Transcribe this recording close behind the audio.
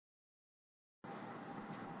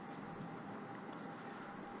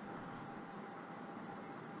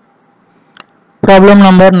Problem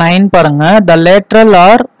number 9 பாருங்க. The lateral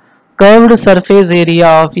or curved surface area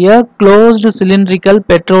of a closed cylindrical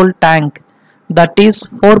petrol tank that is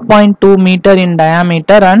 4.2 meter in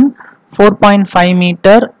diameter and 4.5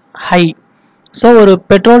 meter high. So ஒரு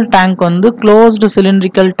petrol tank வந்து closed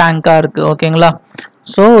cylindrical tank இருக்கு. ஓகேங்களா?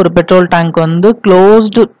 So ஒரு petrol tank வந்து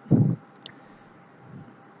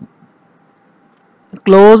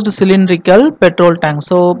closed cylindrical petrol tank.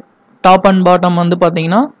 So top and bottom வந்து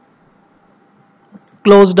பாத்தீங்கன்னா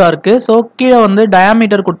closed இருக்கு. So கீழ வந்து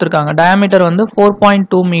diameter கொடுத்திருக்காங்க. diameter வந்து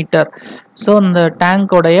 4.2 meter. So இந்த tank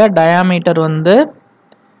உடைய diameter வந்து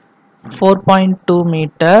 4.2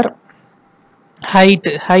 meter.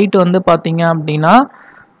 height வந்து பாத்தீங்க அப்படின்னா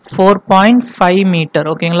 4.5 meter.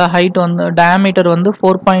 ஓகேங்களா? height வந்து diameter வந்து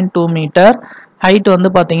 4.2 meter. height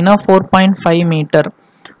வந்து பாத்தீங்கன்னா 4.5 meter.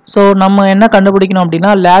 So நம்ம என்ன கண்டுபிடிக்கணும்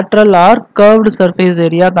அப்படின்னா lateral or curved surface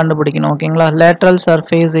area கண்டுபிடிக்கணும். ஓகேங்களா? lateral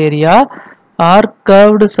surface area or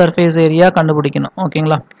curved surface area கண்டுபிடிக்கணும்.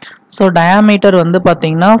 ஓகேங்களா? So diameter வந்து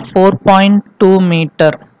பாத்தீங்கன்னா 4.2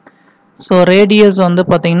 meter. So radius வந்து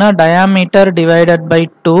பாத்தீங்கன்னா diameter divided by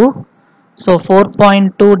 2. So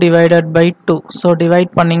 4.2 divided by 2. So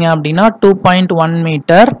divide பண்ணீங்க அப்படின்னா 2.1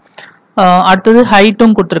 meter. அடுத்தது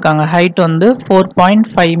height-ம் கொடுத்திருக்காங்க. height வந்து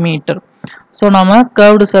 4.5 meter. So நாம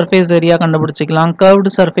curved surface area கண்டுபிடிச்சிக்கலாம். curved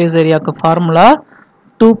surface areaக்கு formula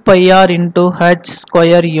 2 pi r into h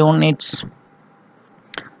square units.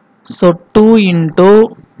 So 2 into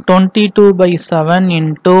 22 by 7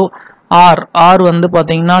 into r வந்து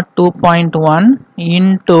பாத்தீங்கன்னா 2.1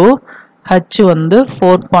 into h வந்து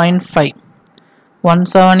 4.5. 1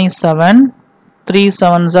 7 is 7, 3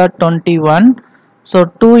 7s are 21. So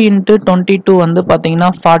 2 into 22 வந்து பாத்தீங்கன்னா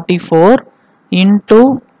 44 into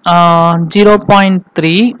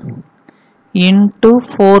 0.3 into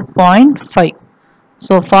 4.5.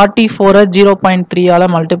 So 44 0.3 ஆல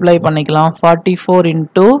multiply பண்ணிக்கலாம். 44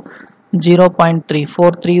 into 0.3.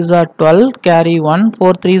 4 3s are 12, carry 1.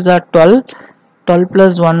 4 3s are 12. 12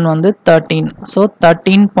 plus 1 வந்து 13. So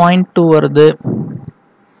 13.2 வருது.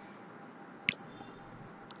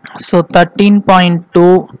 So 13.2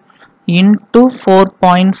 into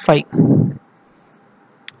 4.5.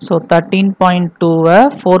 So 13.2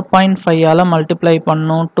 4.5 ஆல multiply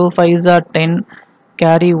பண்ணும். 2 5s are 10.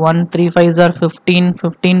 Carry 1, 3 5s are 15,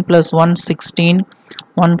 15 plus 1 16,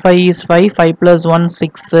 1 5 is 5, 5 plus 1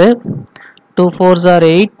 6, 2 4s are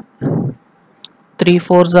 8, 3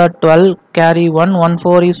 4s are 12, carry 1, 1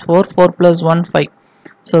 4 is 4, 4 plus 1 5,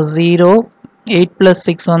 so 0, 8 plus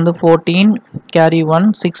 6 on the 14, carry 1,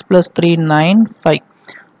 6 plus 3 9, 5,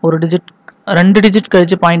 ஒரு digit 2 digit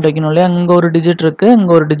கழிச்சு point வைக்கணும் இல்லையா? அங்க ஒரு digit இருக்கு,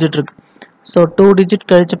 இங்க ஒரு digit இருக்கு. So 2 digit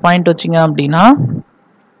கழிச்சு பாயிண்ட் வச்சீங்க அப்படின்னா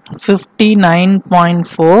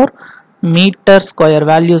 59.4 meter square.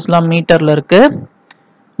 valuesலாம் மீட்டர்ல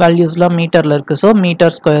இருக்கு. So meter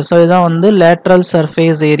square. So இதான் வந்து lateral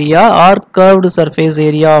surface area or curved surface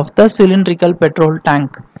area of the cylindrical petrol tank.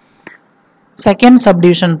 Second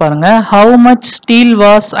subdivision பாருங்க. How much steel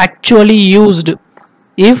was actually used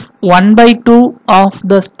if 1/2 of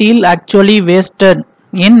the steel actually wasted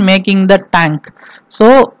in making the tank? So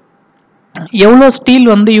எவ்வளோ steel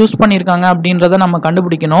வந்து use பண்ணியிருக்காங்க அப்படின்றத நம்ம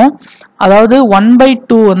கண்டுபிடிக்கணும். அதாவது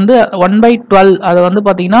 1/2 வந்து 1/12 அதை வந்து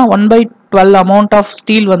பார்த்தீங்கன்னா 1/12 அமௌண்ட் ஆஃப்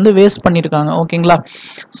ஸ்டீல் வந்து வேஸ்ட் பண்ணியிருக்காங்க. ஓகேங்களா?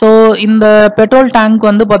 ஸோ இந்த பெட்ரோல் டேங்க்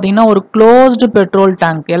வந்து பார்த்தீங்கன்னா ஒரு க்ளோஸ்டு பெட்ரோல்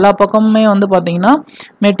டேங்க். எல்லா பக்கமுமே வந்து பார்த்தீங்கன்னா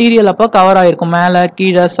மெட்டீரியல் அப்போ கவர் ஆகிருக்கும். மேலே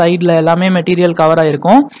கீழே சைடில் எல்லாமே மெட்டீரியல் கவர்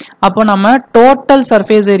ஆகிருக்கும். அப்போ நம்ம டோட்டல்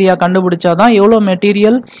சர்ஃபேஸ் ஏரியா கண்டுபிடிச்சாதான் எவ்வளோ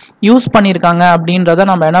மெட்டீரியல் யூஸ் பண்ணியிருக்காங்க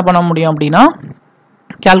அப்படின்றத நம்ம என்ன பண்ண முடியும் அப்படின்னா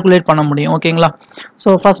calculate பண்ண முடியும். ஓகேங்களா? ஸோ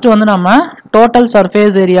ஃபர்ஸ்ட் வந்து நம்ம டோட்டல்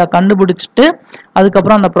சர்ஃபேஸ் ஏரியா கண்டுபிடிச்சிட்டு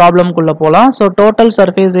அதுக்கப்புறம் அந்த ப்ராப்ளம்குள்ள போகலாம். ஸோ டோட்டல்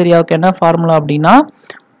சர்ஃபேஸ் ஏரியாவுக்கு என்ன ஃபார்முலா அப்படின்னா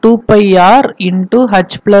 2 pi r into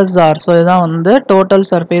h plus r. So இதுதான் வந்து டோட்டல்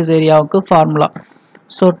சர்ஃபேஸ் ஏரியாவுக்கு formula.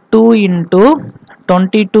 So 2 into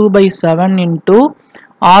 22 by 7 into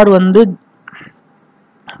r வந்து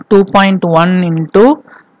 2.1 into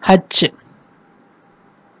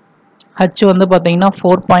h வந்து பார்த்தீங்கன்னா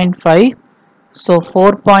 4.5. So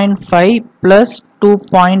 4.5 plus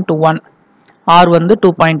 2.1, r வந்து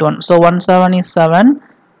 2.1. So 1 7 is 7,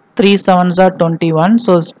 3 7s are 21.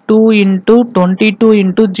 So 2 into 22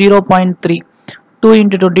 into 0.3, 2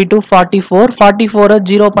 into 22 44, 44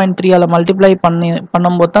 0.3 ஆல multiply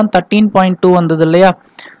பண்ணும்போது தான் 13.2 வந்தது இல்லையா?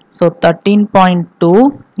 So 13.2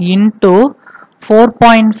 into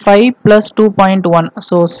 4.5 plus 2.1.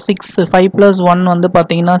 So 6, 5 plus 1 வந்து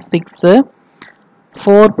பார்த்தீங்கன்னா 6,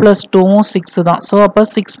 4 plus 2 6 தான். So அப்போ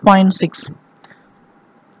 6.6.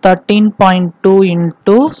 13.2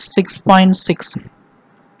 into 6.6.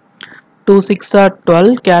 2 6 are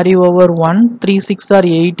 12, carry over 1, 3 6 are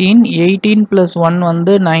 18, 18 plus 1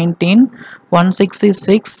 வந்து 19, 1 6 is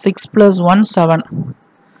 6, 6 plus 1 7.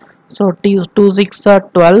 So 2 6 are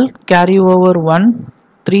 12, carry over 1,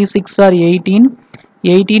 3 6 are 18,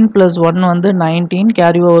 18 plus 1 வந்து 19,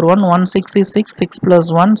 carry over 1, 1 6 is 6, 6 plus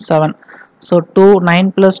 1 7. So 9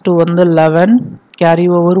 plus 2 வந்து 11, carry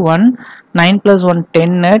over 1, 9 plus 1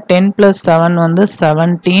 10, 10 plus 7 வந்து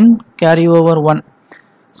 17, carry over 1.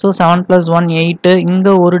 So 7 plus 1 8, இங்க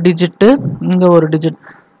ஒரு digit, இங்க ஒரு digit.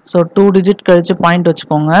 So 2 digit கழிச்சு point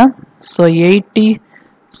வச்சுக்கோங்க. So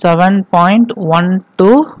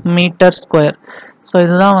 87.12 meter square. So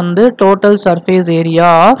இதுதான் வந்து total surface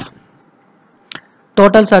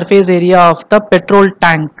area of the petrol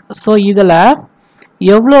tank. So இதுல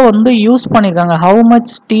எவ்வளோ வந்து யூஸ் பண்ணிருக்காங்க, how much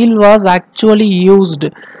steel was actually used.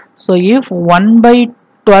 So if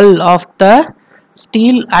 1/12 of the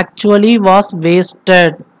steel actually was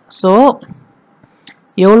wasted, so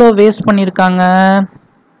எவ்வளோ waste பண்ணிருக்காங்க.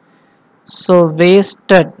 So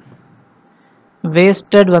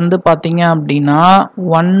wasted வந்து பாத்தீங்க அப்படின்னா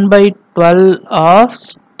 1/12 of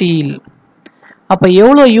steel. அப்ப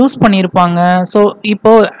எவ்வளோ யூஸ் பண்ணிருப்பாங்க. ஸோ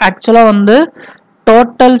இப்போ ஆக்சுவலா வந்து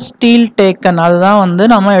டோட்டல் ஸ்டீல் டேக்கன் அதுதான் வந்து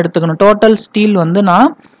நம்ம எடுத்துக்கணும். டோட்டல் ஸ்டீல் வந்து நான்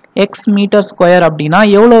எக்ஸ் மீட்டர் ஸ்கொயர் அப்படின்னா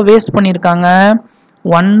எவ்வளோ வேஸ்ட் பண்ணியிருக்காங்க,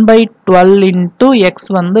 1/12 இன்ட்டு எக்ஸ்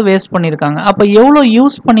வந்து வேஸ்ட் பண்ணியிருக்காங்க. அப்போ எவ்வளோ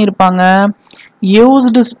யூஸ் பண்ணியிருப்பாங்க,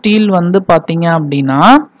 யூஸ்டு ஸ்டீல் வந்து பார்த்தீங்க அப்படின்னா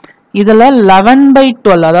இதில்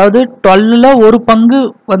 11/12 அதாவது 12ல் ஒரு பங்கு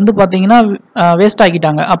வந்து பார்த்தீங்கன்னா வேஸ்ட்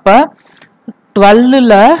ஆக்கிட்டாங்க. அப்போ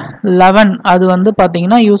 12ல் 11 அது வந்து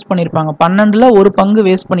பார்த்தீங்கன்னா யூஸ் பண்ணியிருப்பாங்க. 12ல் ஒரு பங்கு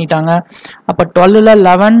வேஸ்ட் பண்ணிட்டாங்க. அப்போ 12ல்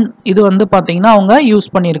 11 இது வந்து பார்த்தீங்கன்னா அவங்க யூஸ்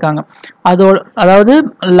பண்ணியிருக்காங்க. அதாவது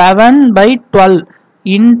 11/12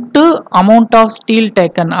 into amount of steel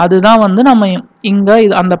taken அதுதான் வந்து நம்ம இங்கே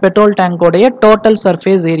அந்த பெட்ரோல் டேங்கோடைய டோட்டல்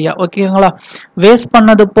சர்ஃபேஸ் ஏரியா. ஓகேங்களா, வேஸ்ட்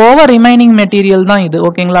பண்ணது போக ரிமைனிங் மெட்டீரியல் தான் இது.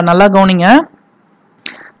 ஓகேங்களா, நல்லா கவனிங்க.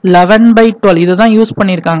 11/12 இதுதான் யூஸ்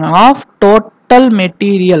பண்ணியிருக்காங்க of total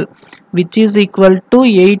material which is equal to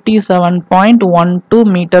 87.12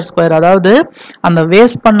 meter square. அதாவது அந்த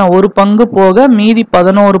வேஸ்ட் பண்ண ஒரு பங்கு போக மீதி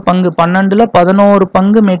 11 பங்கு, 12ல் 11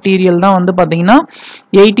 பங்கு மெட்டீரியல் தான் வந்து பார்த்தீங்கன்னா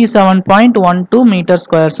 87.12 மீட்டர்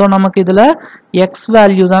ஸ்கொயர். ஸோ நமக்கு இதில் எக்ஸ்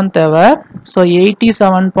வேல்யூ தான் தேவை. ஸோ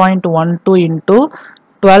 87.12 இன்ட்டு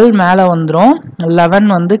 12 மேலே வந்துடும், 11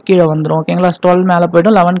 வந்து கீழே வந்துடும். ஓகேங்களா, 12 மேலே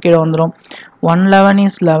போய்டும், 11 கீழே வந்துடும். 111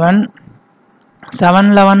 is 11, 7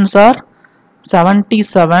 11s are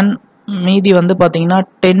 77, மீதி வந்து பார்த்தீங்கன்னா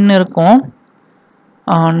 10 இருக்கும்.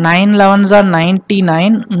 9 11s are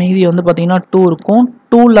 99, மீதி வந்து பார்த்தீங்கன்னா 2 இருக்கும்.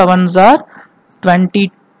 2 11s are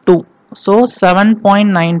 22. ஸோ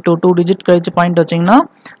 7.92, 2 டிஜிட் கழிச்சு பாயிண்ட் வச்சிங்கன்னா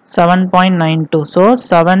 7.92. So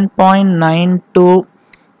 7.92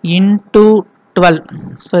 into 12.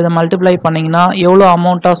 ஸோ இதை மல்டிப்ளை பண்ணிங்கன்னா எவ்வளோ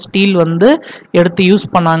அமௌண்ட் ஆஃப் ஸ்டீல் வந்து எடுத்து யூஸ்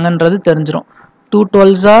பண்ணாங்கன்றது தெரிஞ்சிடும். 2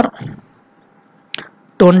 12s are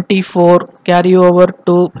 24, carry over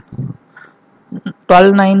 2,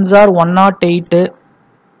 12 9s are 108,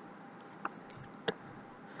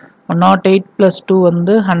 108 plus 2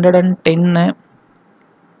 வந்து 110,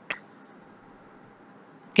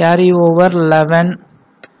 carry over 11,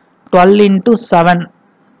 12 into 7,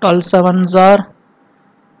 12 7s are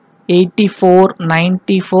 84,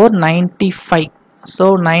 94, 95. So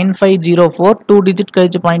 9504, 2 digit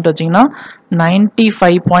கழிச்சு பாயிண்ட் வச்சிங்கன்னா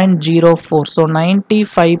 95.04. So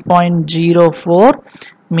 95.04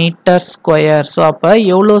 metre square. ஸோ அப்போ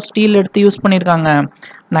எவ்வளோ ஸ்டீல் எடுத்து யூஸ் பண்ணியிருக்காங்க,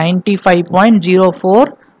 95.04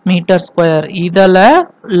 மீட்டர் ஸ்கொயர். இதில்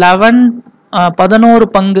 11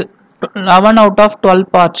 பங்கு, 11 out of 12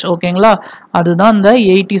 பார்ட்ஸ். ஓகேங்களா, அதுதான் இந்த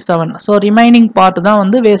 87. ஸோ ரிமைனிங் பார்ட் தான்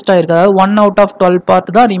வந்து வேஸ்ட் ஆயிருக்கு. அதாவது 1 out of 12 பார்ட்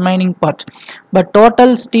தான் remaining part. But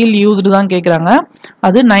total steel used தான் கேட்குறாங்க.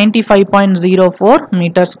 அது 95.04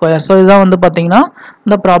 மீட்டர் ஸ்கொயர். ஸோ இதுதான் வந்து பார்த்தீங்கன்னா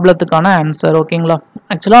இந்த ப்ராப்ளத்துக்கான ஆன்சர். ஓகேங்களா,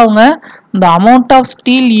 ஆக்சுவலாக அவங்க இந்த அமௌண்ட் ஆஃப்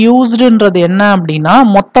ஸ்டீல் யூஸ்டுன்றது என்ன அப்படின்னா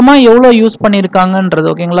மொத்தமாக எவ்வளோ யூஸ் பண்ணியிருக்காங்கன்றது.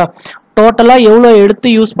 ஓகேங்களா, டோட்டலாக எவ்வளோ எடுத்து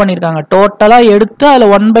யூஸ் பண்ணியிருக்காங்க, டோட்டலாக எடுத்து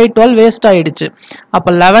அதில் 1/12 வேஸ்ட் ஆகிடுச்சு. அப்போ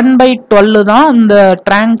 11/12 தான் இந்த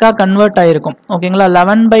ட்ராங்காக கன்வெர்ட் ஆகிருக்கும். ஓகேங்களா,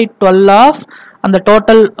 11/12 ஆஃப் அந்த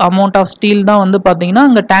டோட்டல் அமௌண்ட் ஆஃப் ஸ்டீல் தான் வந்து பார்த்தீங்கன்னா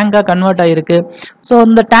இங்கே டேங்காக கன்வெர்ட் ஆகிருக்கு. ஸோ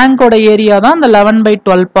இந்த டேங்கோட ஏரியா தான் இந்த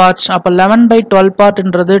 11/12 பார்ட்ஸ். அப்போ 11/12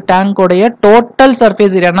 பார்ட்ன்றது டேங்கோடைய டோட்டல்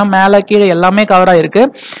சர்ஃபேஸ் ஏரியானா மேலே கீழே எல்லாமே கவர் ஆகிருக்கு.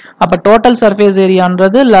 அப்போ total surface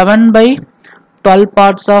ஏரியான்றது 11/12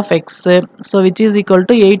 parts of x, so which is equal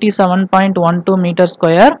to 87.12 meter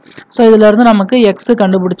square. So இதிலிருந்து நமக்கு x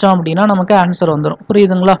கண்டுபிடிச்சோம் அப்படின்னா நமக்கு ஆன்சர் வந்துடும்.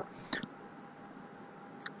 புரியுதுங்களா?